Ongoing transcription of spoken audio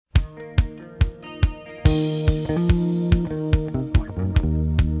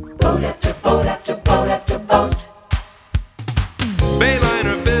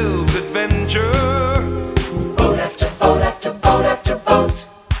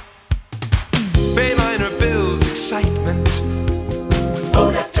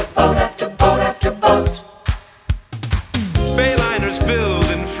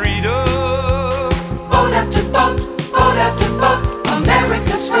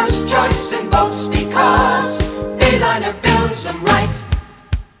boats because Bayliner builds them right.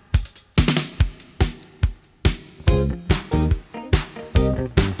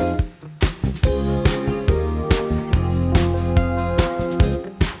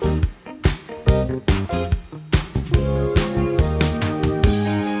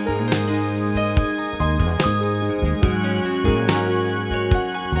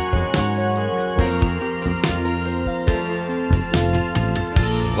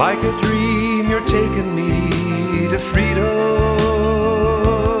 Like a dream, you're taking me to freedom,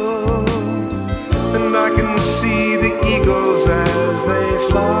 and I can see the eagles as they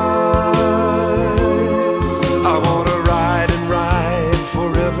fly. I want to ride and ride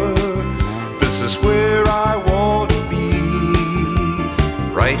forever. This is where I want to be,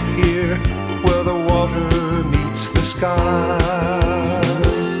 right here where the water meets the sky.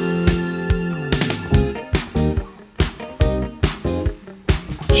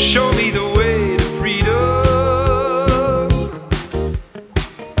 Show me the